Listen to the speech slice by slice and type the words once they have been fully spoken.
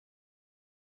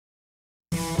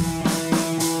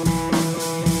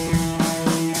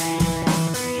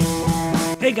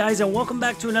Hey guys, and welcome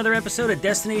back to another episode of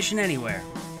Destination Anywhere.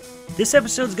 This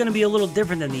episode's going to be a little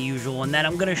different than the usual in that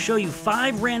I'm going to show you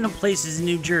 5 random places in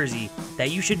New Jersey that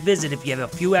you should visit if you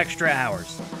have a few extra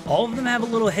hours. All of them have a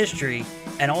little history,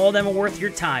 and all of them are worth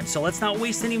your time, so let's not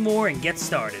waste any more and get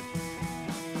started.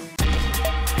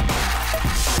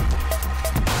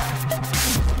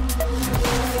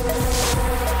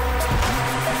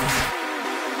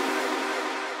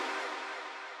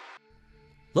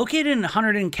 Located in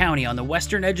Hunterdon County on the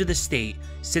western edge of the state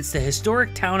sits the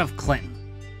historic town of Clinton.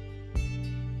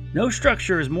 No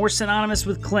structure is more synonymous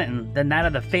with Clinton than that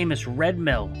of the famous Red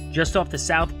Mill, just off the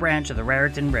south branch of the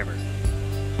Raritan River.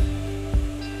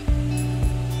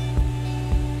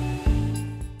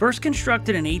 First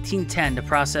constructed in 1810 to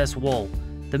process wool,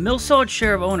 the mill saw its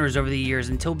share of owners over the years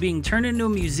until being turned into a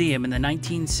museum in the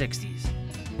 1960s.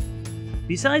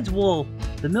 Besides wool,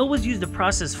 the mill was used to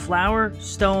process flour,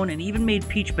 stone, and even made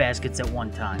peach baskets at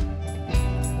one time.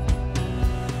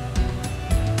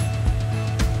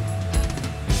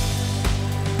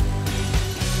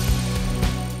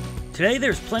 Today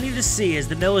there's plenty to see as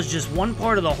the mill is just one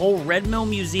part of the whole Red Mill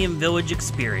Museum Village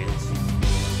experience.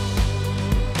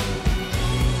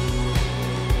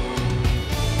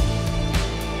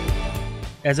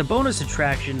 As a bonus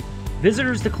attraction,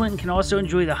 visitors to Clinton can also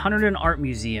enjoy the Hunterdon Art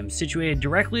Museum, situated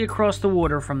directly across the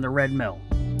water from the Red Mill.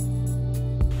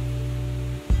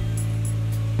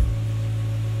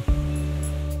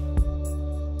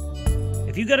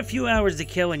 If you got a few hours to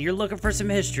kill and you're looking for some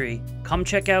history, come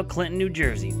check out Clinton, New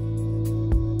Jersey.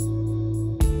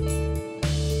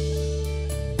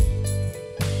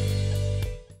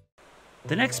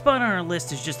 The next spot on our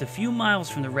list is just a few miles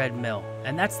from the Red Mill,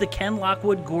 and that's the Ken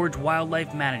Lockwood Gorge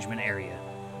Wildlife Management Area.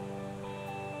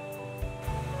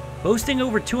 Boasting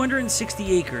over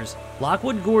 260 acres,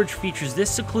 Lockwood Gorge features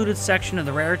this secluded section of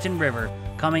the Raritan River,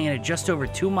 coming in at just over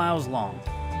 2 miles long.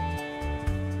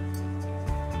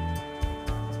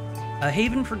 A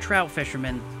haven for trout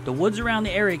fishermen, the woods around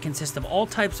the area consist of all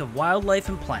types of wildlife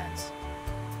and plants.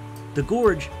 The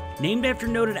gorge, named after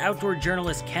noted outdoor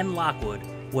journalist Ken Lockwood,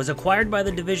 was acquired by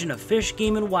the Division of Fish,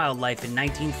 Game, and Wildlife in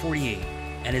 1948,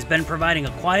 and has been providing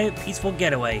a quiet, peaceful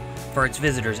getaway for its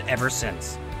visitors ever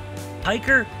since.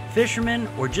 Hiker, fisherman,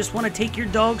 or just want to take your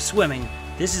dog swimming,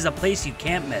 this is a place you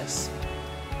can't miss.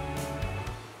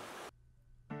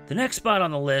 The next spot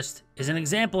on the list is an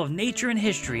example of nature and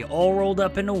history all rolled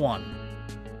up into one.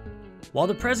 While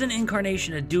the present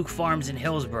incarnation of Duke Farms in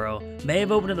Hillsborough may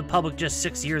have opened to the public just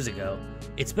 6 years ago,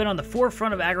 it's been on the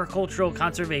forefront of agricultural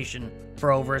conservation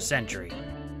for over a century.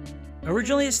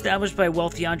 Originally established by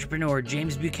wealthy entrepreneur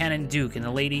James Buchanan Duke in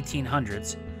the late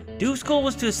 1800s, Duke's goal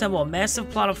was to assemble a massive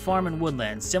plot of farm and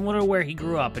woodland similar to where he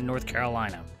grew up in North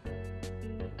Carolina.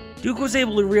 Duke was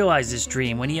able to realize this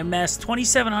dream when he amassed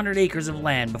 2,700 acres of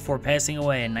land before passing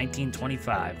away in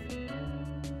 1925.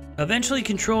 Eventually,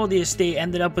 control of the estate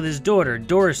ended up with his daughter,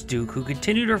 Doris Duke, who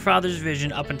continued her father's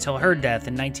vision up until her death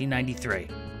in 1993.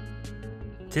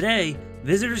 Today,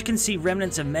 visitors can see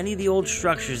remnants of many of the old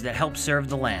structures that helped serve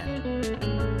the land.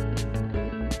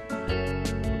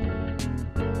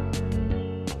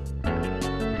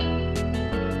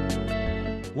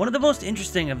 One of the most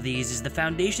interesting of these is the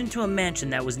foundation to a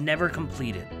mansion that was never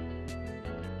completed.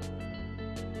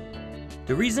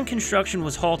 The reason construction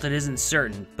was halted isn't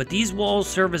certain, but these walls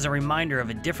serve as a reminder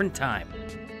of a different time.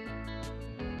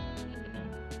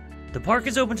 The park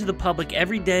is open to the public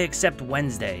every day except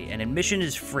Wednesday, and admission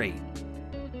is free.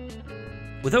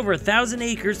 With over 1,000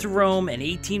 acres to roam and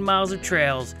 18 miles of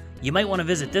trails, you might want to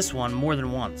visit this one more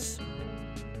than once.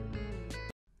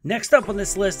 Next up on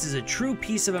this list is a true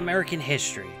piece of American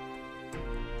history.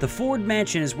 The Ford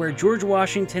Mansion is where George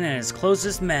Washington and his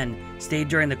closest men stayed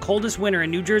during the coldest winter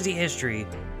in New Jersey history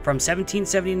from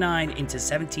 1779 into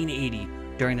 1780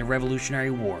 during the Revolutionary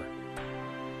War.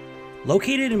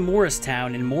 Located in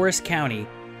Morristown in Morris County,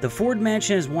 the Ford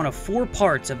Mansion is one of 4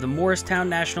 parts of the Morristown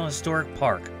National Historic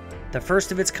Park, the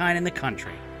first of its kind in the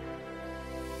country.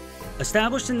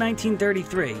 Established in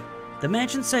 1933, the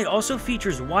mansion site also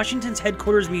features Washington's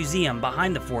headquarters museum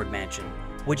behind the Ford Mansion,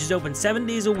 which is open 7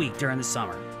 days a week during the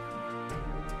summer.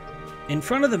 In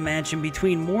front of the mansion,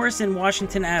 between Morris and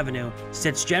Washington Avenue,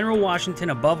 sits General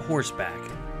Washington above horseback.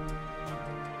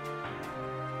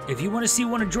 If you want to see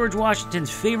one of George Washington's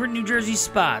favorite New Jersey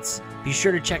spots, be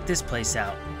sure to check this place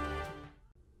out.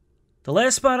 The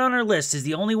last spot on our list is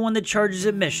the only one that charges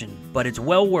admission, but it's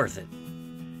well worth it.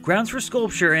 Grounds for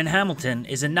Sculpture in Hamilton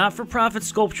is a not-for-profit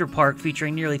sculpture park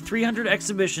featuring nearly 300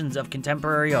 exhibitions of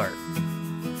contemporary art.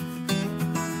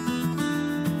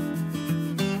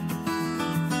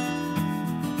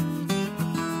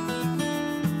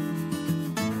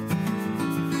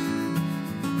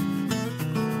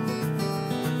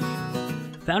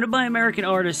 Founded by American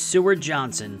artist Seward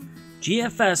Johnson,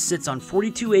 GFS sits on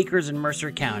 42 acres in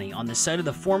Mercer County on the site of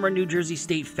the former New Jersey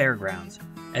State Fairgrounds,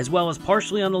 as well as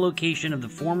partially on the location of the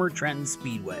former Trenton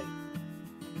Speedway.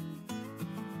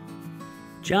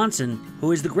 Johnson,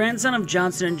 who is the grandson of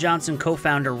Johnson & Johnson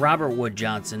co-founder Robert Wood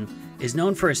Johnson, is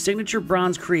known for his signature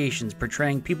bronze creations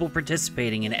portraying people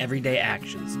participating in everyday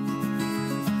actions.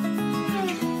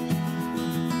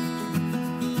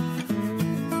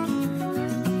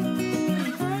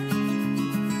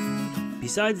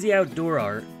 Besides the outdoor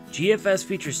art, GFS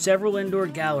features several indoor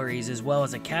galleries as well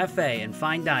as a cafe and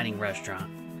fine dining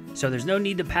restaurant, so there's no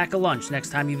need to pack a lunch next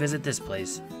time you visit this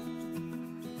place.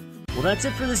 Well, that's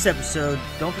it for this episode.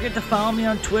 Don't forget to follow me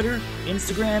on Twitter,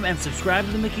 Instagram, and subscribe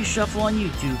to the Mickey Shuffle on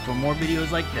YouTube for more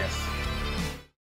videos like this.